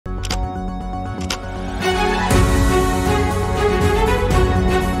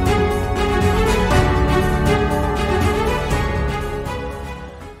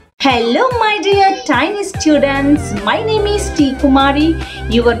Hello my dear tiny students, my name is T. Kumari,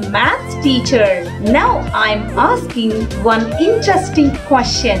 your maths teacher. Now I am asking one interesting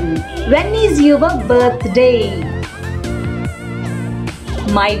question. When is your birthday?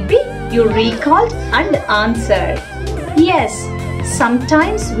 Might be you recalled and answered. Yes,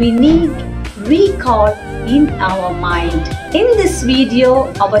 sometimes we need recall in our mind. In this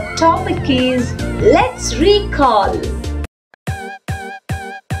video, our topic is Let's Recall.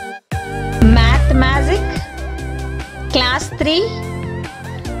 Math Magic Class 3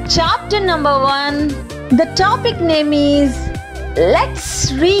 Chapter number 1. The topic name is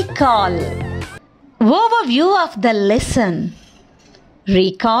Let's Recall. Overview of the lesson.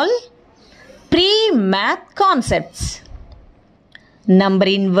 Recall pre-math concepts. Number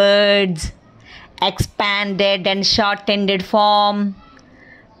in words, expanded and short-ended form,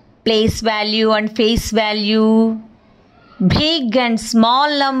 place value and face value, big and small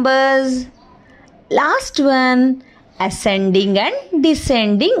numbers. Last one, ascending and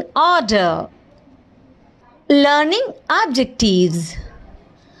descending order. Learning objectives.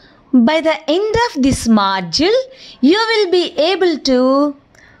 By the end of this module, you will be able to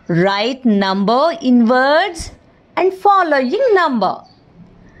write number in words and following number.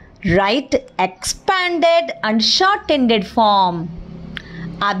 Write expanded and short-ended form.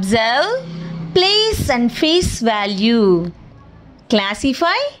 Observe place and face value.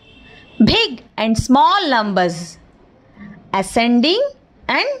 Classify big and small numbers. Ascending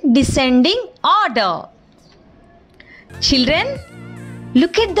and descending order. Children,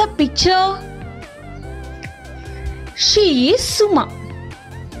 look at the picture. She is Suma.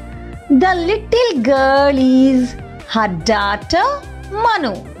 The little girl is her daughter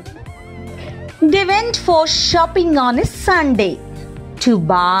Manu. They went for shopping on a Sunday to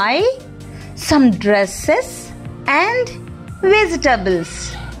buy some dresses and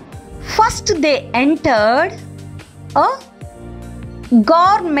vegetables. First they entered a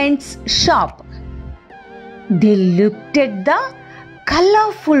garments shop. They looked at the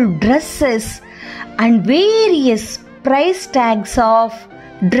colorful dresses and various price tags of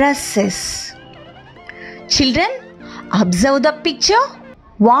dresses. Children, observe the picture.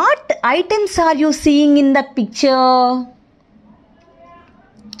 What items are you seeing in the picture?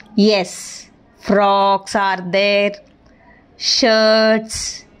 Yes, frocks are there,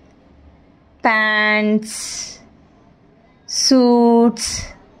 shirts, pants, suits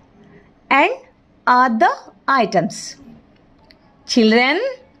and other items. Children,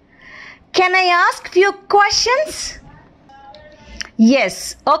 can I ask few questions?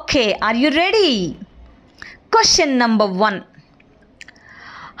 Yes, okay, are you ready? Question number 1.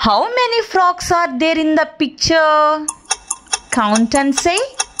 How many frocks are there in the picture? Count and say.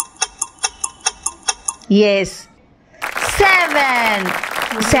 Yes, 7.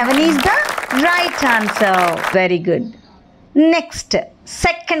 7 is the right answer. Very good. Next,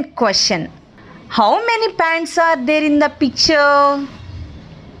 second question. How many pants are there in the picture?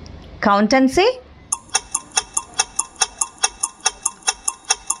 Count and say.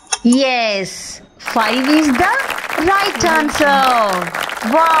 Yes, 5 is the right answer.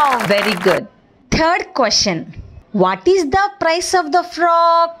 Wow, very good. Third question. What is the price of the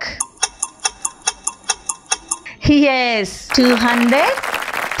frock? Yes,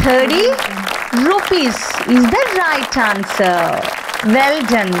 230 rupees is the right answer. Well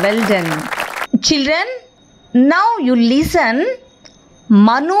done, well done. Children, now you listen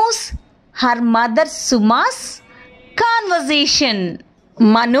Manu's, her mother Suma's conversation.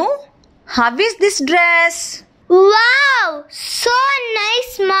 Manu, how is this dress? Wow, so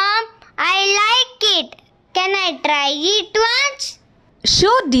nice, Mom. I like it. Can I try it once?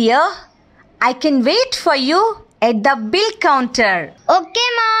 Sure, dear. I can wait for you at the bill counter. Okay,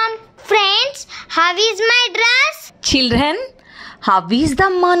 Mom. Friends, how is my dress? Children, how is the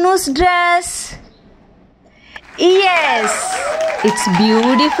Manu's dress? Yes, it's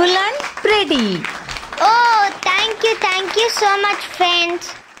beautiful and pretty. Oh, thank you so much,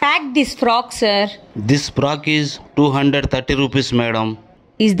 friends. Pack this frock, sir. This frock is 230 rupees, madam.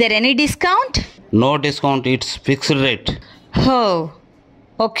 Is there any discount? No discount, it's fixed rate. Oh,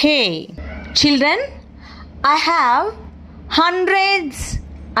 okay. Children, I have hundreds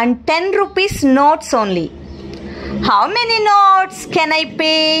and 10 rupees notes only. How many notes can I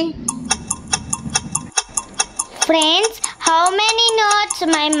pay? Friends, how many notes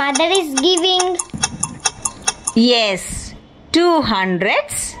my mother is giving? Yes, 2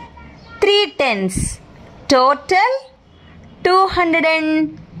 hundreds, 3 tens. Total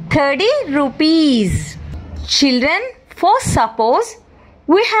 230 rupees. Children, for suppose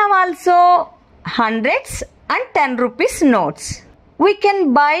we have also hundreds and 10 rupees notes. We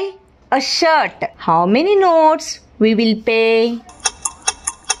can buy a shirt. How many notes we will pay?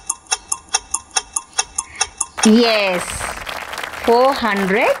 Yes, 4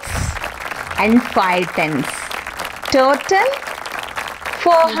 hundreds and 5 tens. Total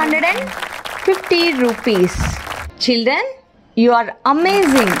 450 rupees. Children, you are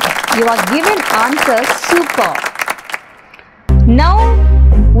amazing. You are given answers super. Now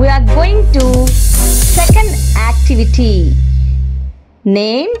we are going to second activity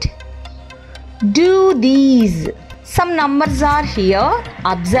named Do These. Some numbers are here.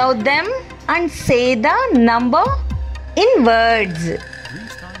 Observe them and say the number in words.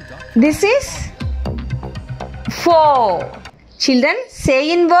 This is 4. Children,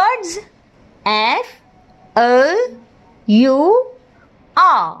 say in words. F-L-U-R.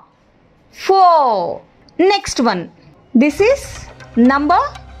 4. Next one. This is number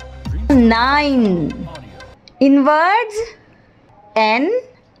 9. In words. N-I-N-E.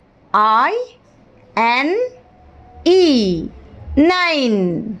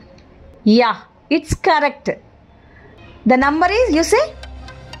 9. Yeah, it's correct. The number is, you say?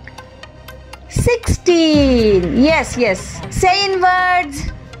 16. Yes, yes. Say in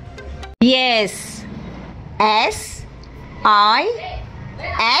words. Yes. S-I-X-T-E-E-N.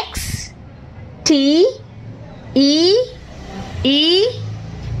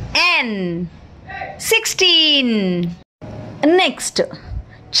 16. Next.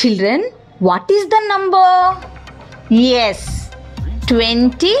 Children, what is the number? Yes.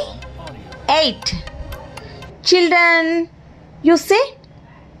 28. Children, you say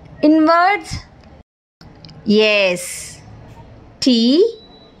in words? Yes. T-W-E-N-T-Y.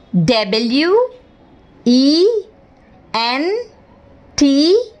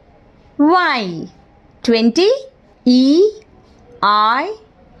 20. E-I-G-H-T.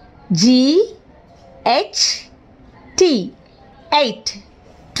 8.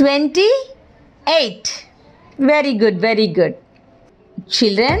 28. Very good, very good.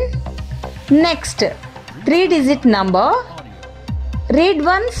 Children, next 3-digit number. Read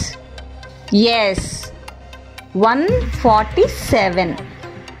once. Yes. 147.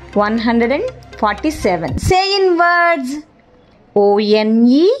 147. Say in words.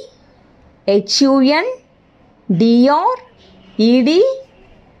 O-N-E-H-U-N-D-R-E-D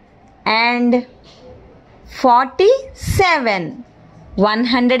and 47.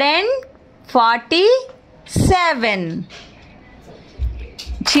 147.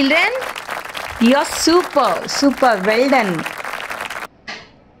 Children, you are super, super. Well done.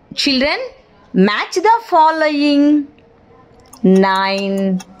 Children, match the following.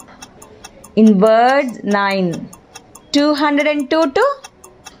 9. In words, 9. 202 to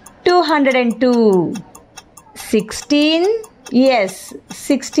 202. 16. Yes,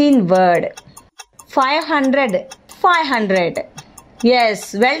 16 word. 500. 500.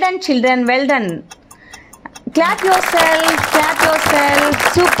 Yes, well done children, well done. Clap yourself, clap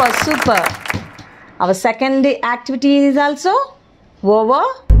yourself. Super, super. Our second activity is also over.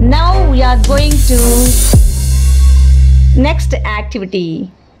 Now we are going to next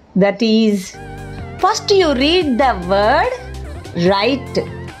activity. That is, first you read the word, write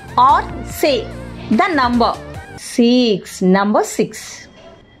or say the number. 6. Number 6.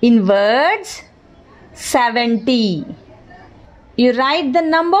 In words, 70. You write the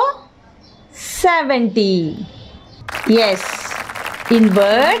number 70. Yes. In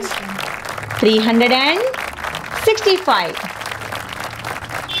words, 365.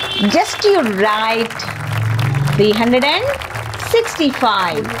 Just you write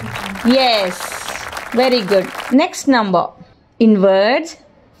 365. Yes. Very good. Next number. In words,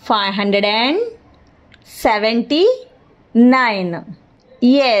 579.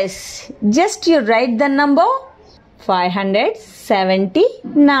 Yes. Just you write the number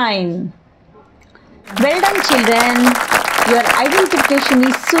 579. Well done children. Your identification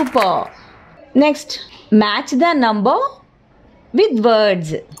is super. Next, match the number with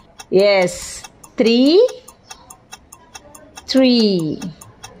words. Yes. 3.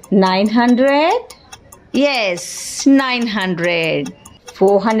 900. Yes. 900.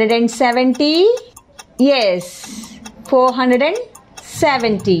 470. Yes.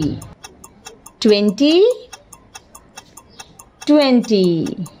 470. 20.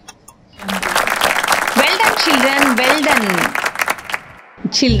 20. Well done children, well done.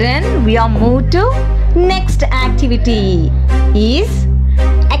 Children, we are moved to next activity is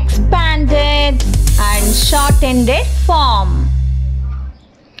expanded and shortened form.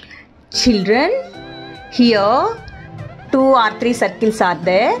 Children, here 2 or 3 circles are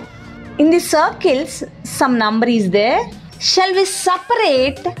there. In the circles, some number is there. Shall we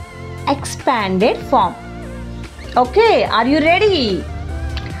separate expanded form? Okay, are you ready?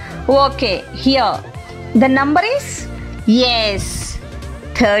 Okay, here the number is, yes,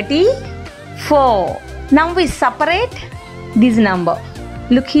 34. Now we separate this number.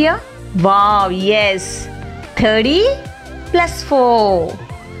 Look here. Wow, yes. 30 plus 4.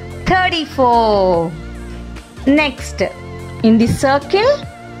 34. Next, in the circle,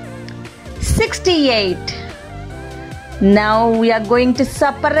 68. Now we are going to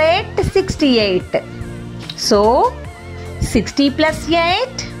separate 68. So, 60 plus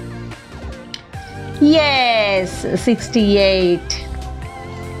 8. Yes, 68.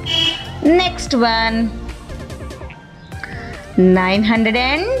 Next one,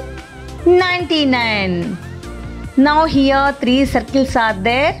 999. Now here 3 circles are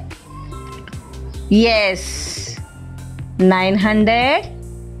there. Yes, 900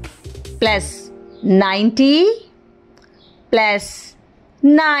 plus 90 plus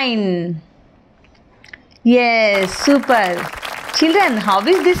 9. Yes, super. Children, how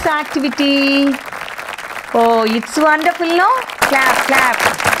is this activity? Oh, it's wonderful, no? Clap, clap.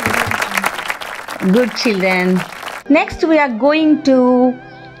 Good children. Next we are going to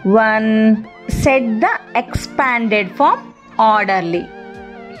set the expanded form orderly.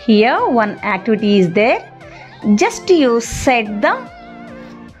 Here one activity is there. Just you set the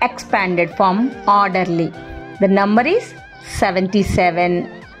expanded form orderly. The number is 77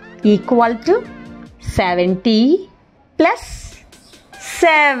 equal to 70 plus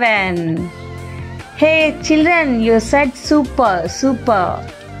 7. Hey children, you said super, super.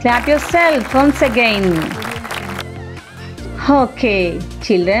 Clap yourself once again. Okay,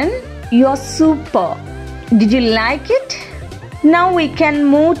 children, you are super. Did you like it? Now we can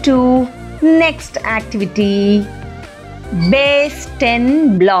move to next activity. Base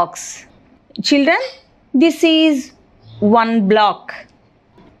 10 blocks. Children, this is one block.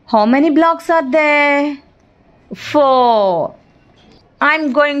 How many blocks are there? 4.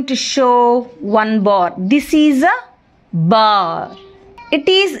 I'm going to show one bar. This is a bar. It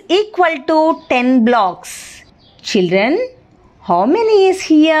is equal to 10 blocks. Children, how many is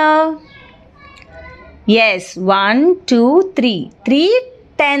here? Yes, 1, 2, 3. 3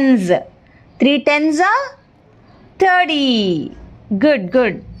 tens. 3 tens are 30. Good,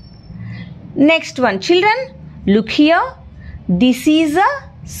 good. Next one, children, look here. This is a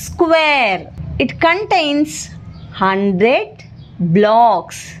square. It contains 100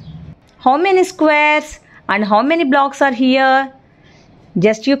 blocks. How many squares and how many blocks are here?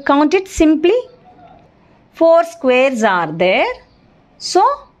 Just you count it simply. 4 squares are there. So,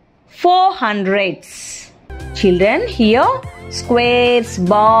 400s. Children, here squares,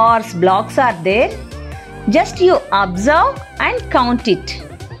 bars, blocks are there. Just you observe and count it.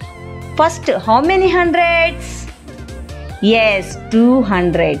 First, how many hundreds? Yes,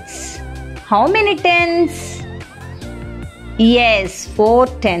 200s. How many tens? Yes, 4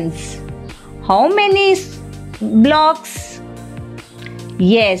 tens. How many blocks?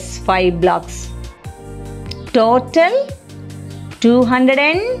 Yes, 5 blocks. Total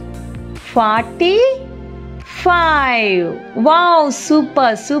 245. Wow,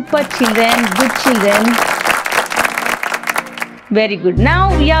 super, super children, good children. Very good.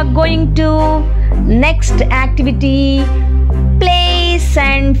 Now we are going to next activity, place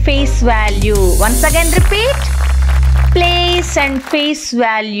and face value. Once again repeat, place and face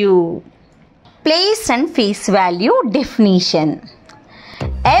value. Place and face value definition.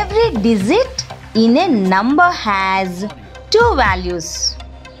 Every digit in a number has 2 values.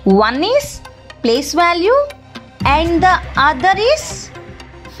 One is place value and the other is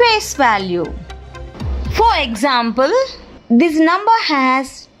face value. For example, this number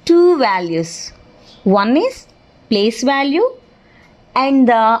has 2 values. One is place value and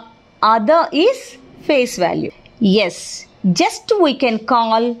the other is face value. Yes, just we can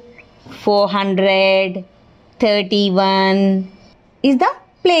call 431 is the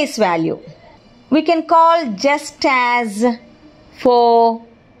place value. We can call just as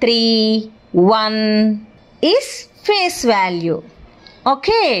 431 is face value.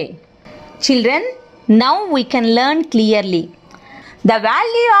 Okay. Children, now we can learn clearly. The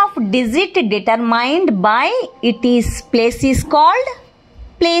value of digit determined by its place is called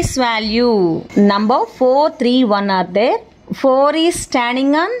place value. Number 431 are there. 4 is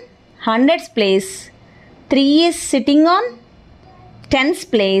standing on hundreds place. 3 is sitting on tens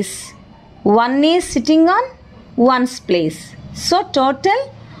place. 1 is sitting on ones place. So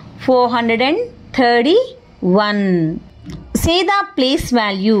total 431. Say the place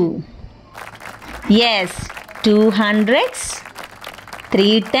value. Yes, 2 hundreds,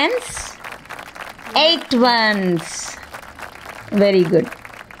 3 tens, 8 ones. Very good.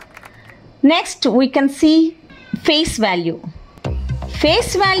 Next we can see face value.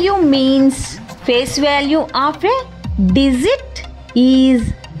 Face value means face value of a digit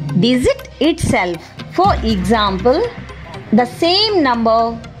is digit itself. For example, the same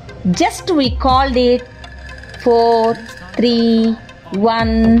number, just we called it 4, 3,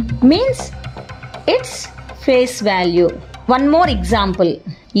 1 means its face value. One more example.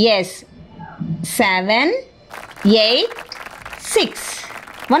 Yes, 7, 8, 6.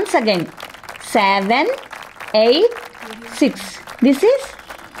 Once again, 7, 8, 6. This is,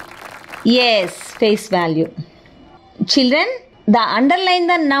 yes, face value. Children, the underline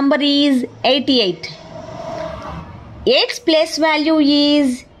the number is 88. 8's place value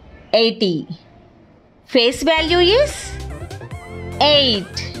is 80. Face value is 8.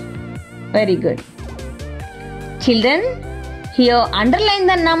 Very good. Children, here underline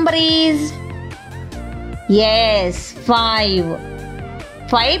the number is, yes, 5.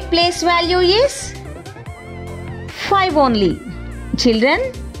 5 place value is 5 only. Children,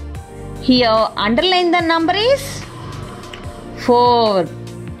 here underline the number is 4.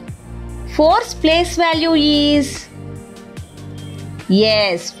 4's place value is,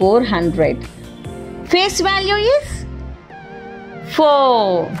 yes, 400. Face value is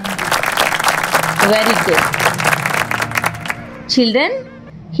 4. Very good. Children,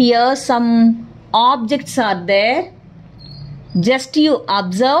 here some objects are there. Just you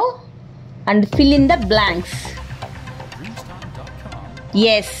observe and fill in the blanks.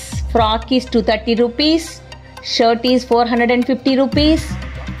 Yes, frock is 230 rupees. Shirt is 450 rupees.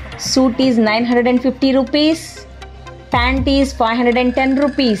 Suit is 950 rupees. Pant is 510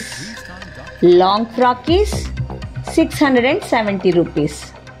 rupees. Long frock is 670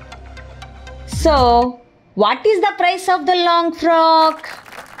 rupees. So, what is the price of the long frock?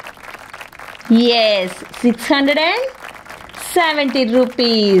 Yes, 670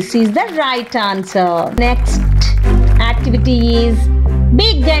 rupees is the right answer. Next activity is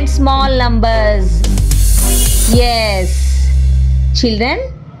big and small numbers. Yes. Children,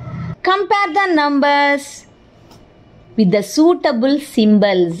 compare the numbers with the suitable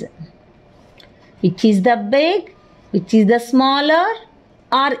symbols. Which is the big, which is the smaller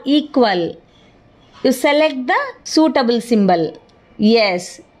or equal? You select the suitable symbol.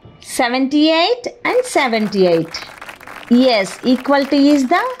 Yes, 78 and 78. Yes, equal to is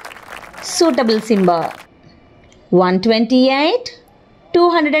the suitable symbol. 128,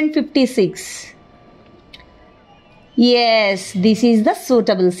 256. Yes, this is the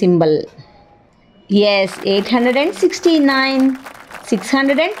suitable symbol. Yes, 869,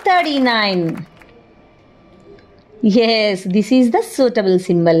 639. Yes, this is the suitable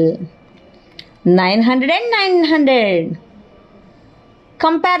symbol. 900 and 900.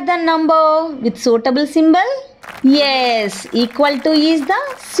 Compare the number with suitable symbol. Yes, equal to is the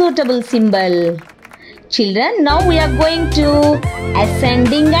suitable symbol. Children, now we are going to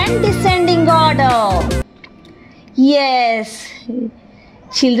ascending and descending order. Yes.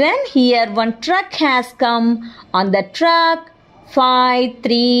 Children, here one truck has come. On the truck, 5,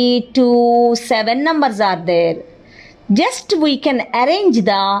 3, 2, 7 numbers are there. Just we can arrange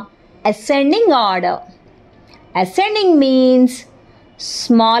the ascending order. Ascending means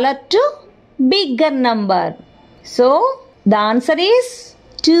smaller to bigger number. So, the answer is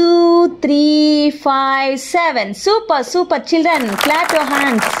 2, 3, 5, 7. Super, super children. Clap your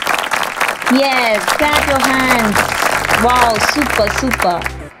hands. Yes, clap your hands. Wow, super, super.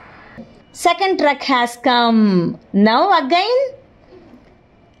 Second truck has come. Now again,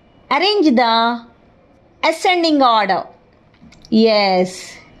 arrange the ascending order.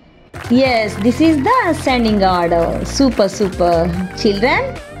 Yes. Yes, this is the ascending order. Super, super.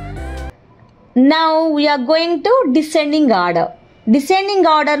 Children, now we are going to descending order. Descending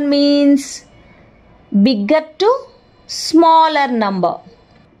order means bigger to smaller number.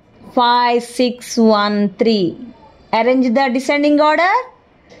 5, 6, 1, 3. Arrange the descending order.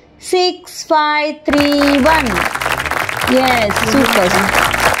 6, 5, 3, 1. Yes, super.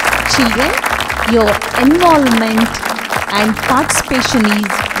 Children, your involvement and participation is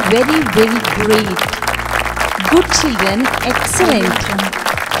very, very great. Good children, excellent.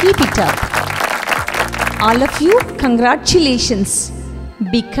 Keep it up. All of you, congratulations.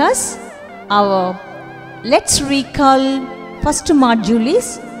 Because our Let's Recall first module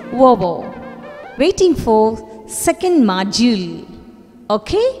is over. Waiting for second module.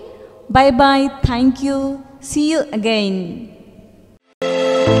 Okay? Bye bye. Thank you. See you again.